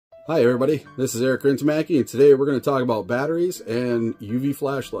Hi everybody, this is Eric Rintamaki, and today we're going to talk about batteries and UV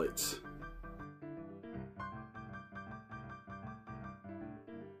flashlights.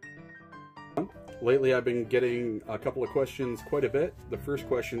 Lately I've been getting a couple of questions quite a bit. The first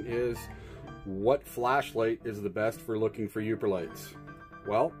question is, what flashlight is the best for looking for Yooperlites?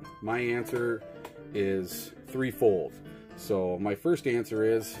 Well, my answer is threefold. So my first answer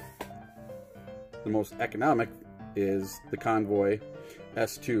is, the most economic is the Convoy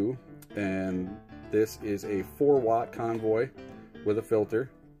S2, and this is a 4-watt Convoy with a filter.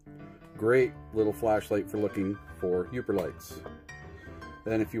 Great little flashlight for looking for Yooperlites.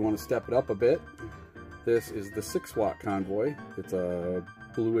 Then if you want to step it up a bit, this is the 6-watt Convoy. It's a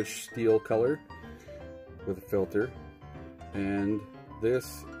bluish steel color with a filter, and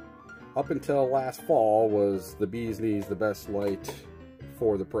this up until last fall was the bee's knees, the best light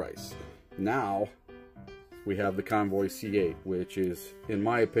for the price. Now we have the Convoy C8, which is, in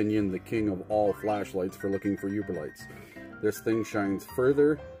my opinion, the king of all flashlights for looking for Yooperlites. This thing shines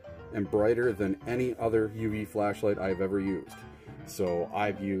further and brighter than any other UV flashlight I've ever used. So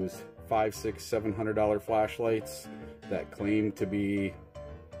I've used $500, $600, $700 flashlights that claim to be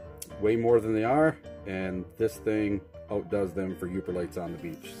way more than they are, and this thing outdoes them for Yooperlites on the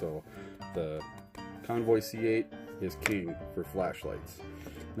beach. So the Convoy C8 is king for flashlights.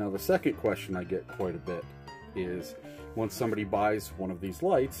 Now the second question I get quite a bit is, once somebody buys one of these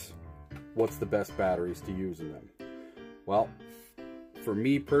lights, what's the best batteries to use in them? Well, for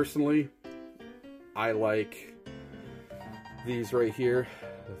me personally, I like these right here,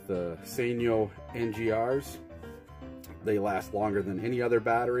 the Sanyo NGRs. They last longer than any other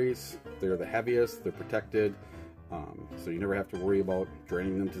batteries. They're the heaviest, they're protected, so you never have to worry about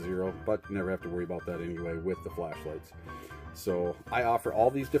draining them to zero, but you never have to worry about that anyway with the flashlights. So I offer all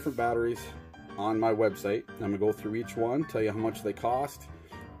these different batteries on my website. I'm going to go through each one, tell you how much they cost,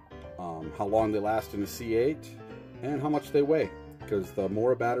 how long they last in a C8, and how much they weigh, because the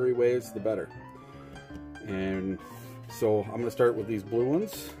more a battery weighs, the better. And so I'm going to start with these blue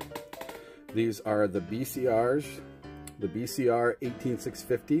ones. These are the BCRs, the BCR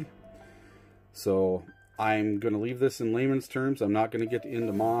 18650. So I'm going to leave this in layman's terms. I'm not going to get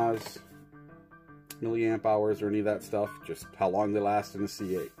into mAhs, milliamp hours, or any of that stuff, just how long they last in a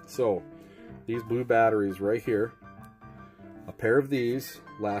C8. So these blue batteries right here, a pair of these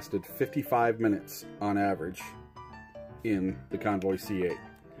lasted 55 minutes on average in the Convoy C8.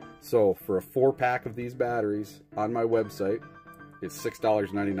 So for a 4-pack of these batteries on my website, it's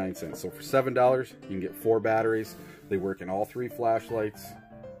 $6.99. So for $7, you can get 4 batteries. They work in all 3 flashlights.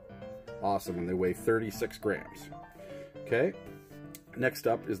 Awesome, and they weigh 36 grams. Okay, next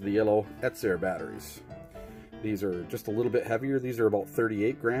up is the yellow Etzer batteries. These are just a little bit heavier. These are about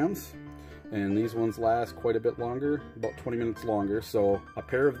 38 grams. And these ones last quite a bit longer, about 20 minutes longer. So a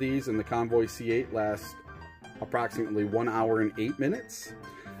pair of these in the Convoy C8 lasts approximately 1 hour and 8 minutes.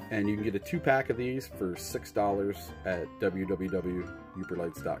 And you can get a 2-pack of these for $6 at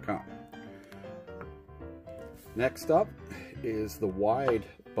www.yooperlites.com. Next up is the wide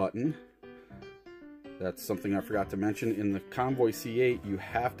button. That's something I forgot to mention. In the Convoy C8, you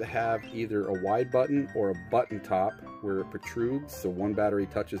have to have either a wide button or a button top where it protrudes, so one battery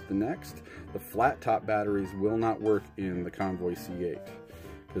touches the next. The flat top batteries will not work in the Convoy C8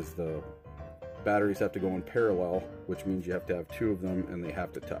 because the batteries have to go in parallel, which means you have to have 2 of them and they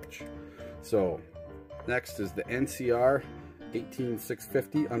have to touch. So next is the NCR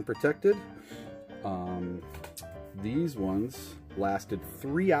 18650 Unprotected. These ones lasted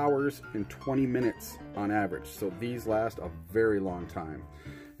 3 hours and 20 minutes on average, so these last a very long time.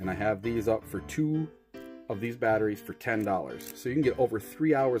 And I have these up for 2 of these batteries for $10, so you can get over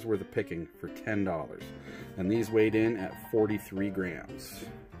 3 hours worth of picking for $10. And these weighed in at 43 grams.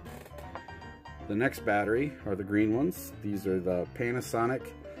 The next battery are the green ones. These are the Panasonic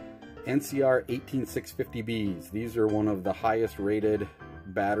NCR 18650Bs. These are one of the highest rated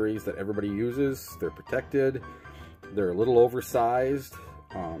batteries that everybody uses. They're protected. They're a little oversized,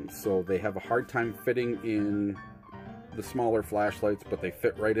 so they have a hard time fitting in the smaller flashlights, but they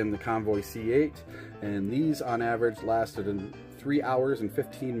fit right in the Convoy C8. And these on average lasted in 3 hours and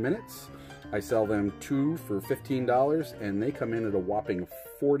 15 minutes. I sell them 2 for $15, and they come in at a whopping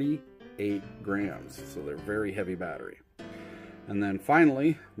 48 grams, so they're very heavy battery. And then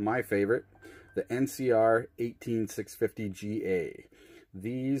finally, my favorite, the NCR 18650GA.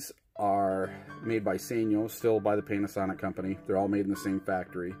 These are made by Sanyo, still by the Panasonic company. They're all made in the same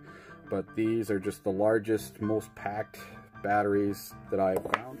factory, but these are just the largest, most packed batteries that I've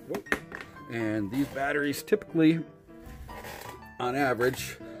found. Whoa. And these batteries typically, on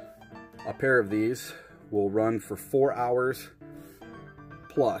average, a pair of these will run for 4 hours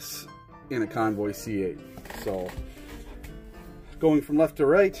plus in a Convoy C8. So going from left to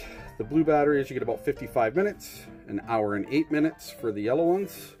right, the blue batteries you get about 55 minutes, an hour and 8 minutes for the yellow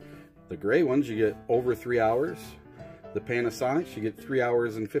ones. The gray ones you get over 3 hours. The Panasonics you get 3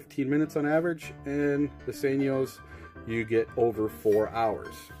 hours and 15 minutes on average, and the Sanyos you get over 4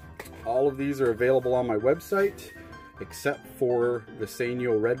 hours. All of these are available on my website, except for the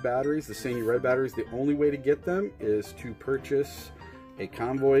Sanyo red batteries. The Sanyo red batteries, the only way to get them is to purchase a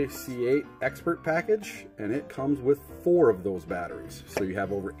Convoy C8 Expert package, and it comes with 4 of those batteries. So you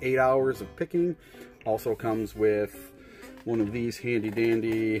have over 8 hours of picking. Also comes with one of these handy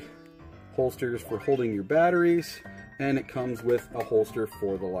dandy holsters for holding your batteries, and it comes with a holster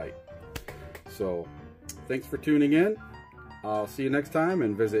for the light. So thanks for tuning in. I'll see you next time,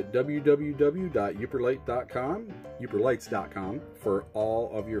 and visit www.Yooperlites.com for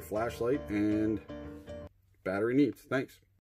all of your flashlight and battery needs. Thanks.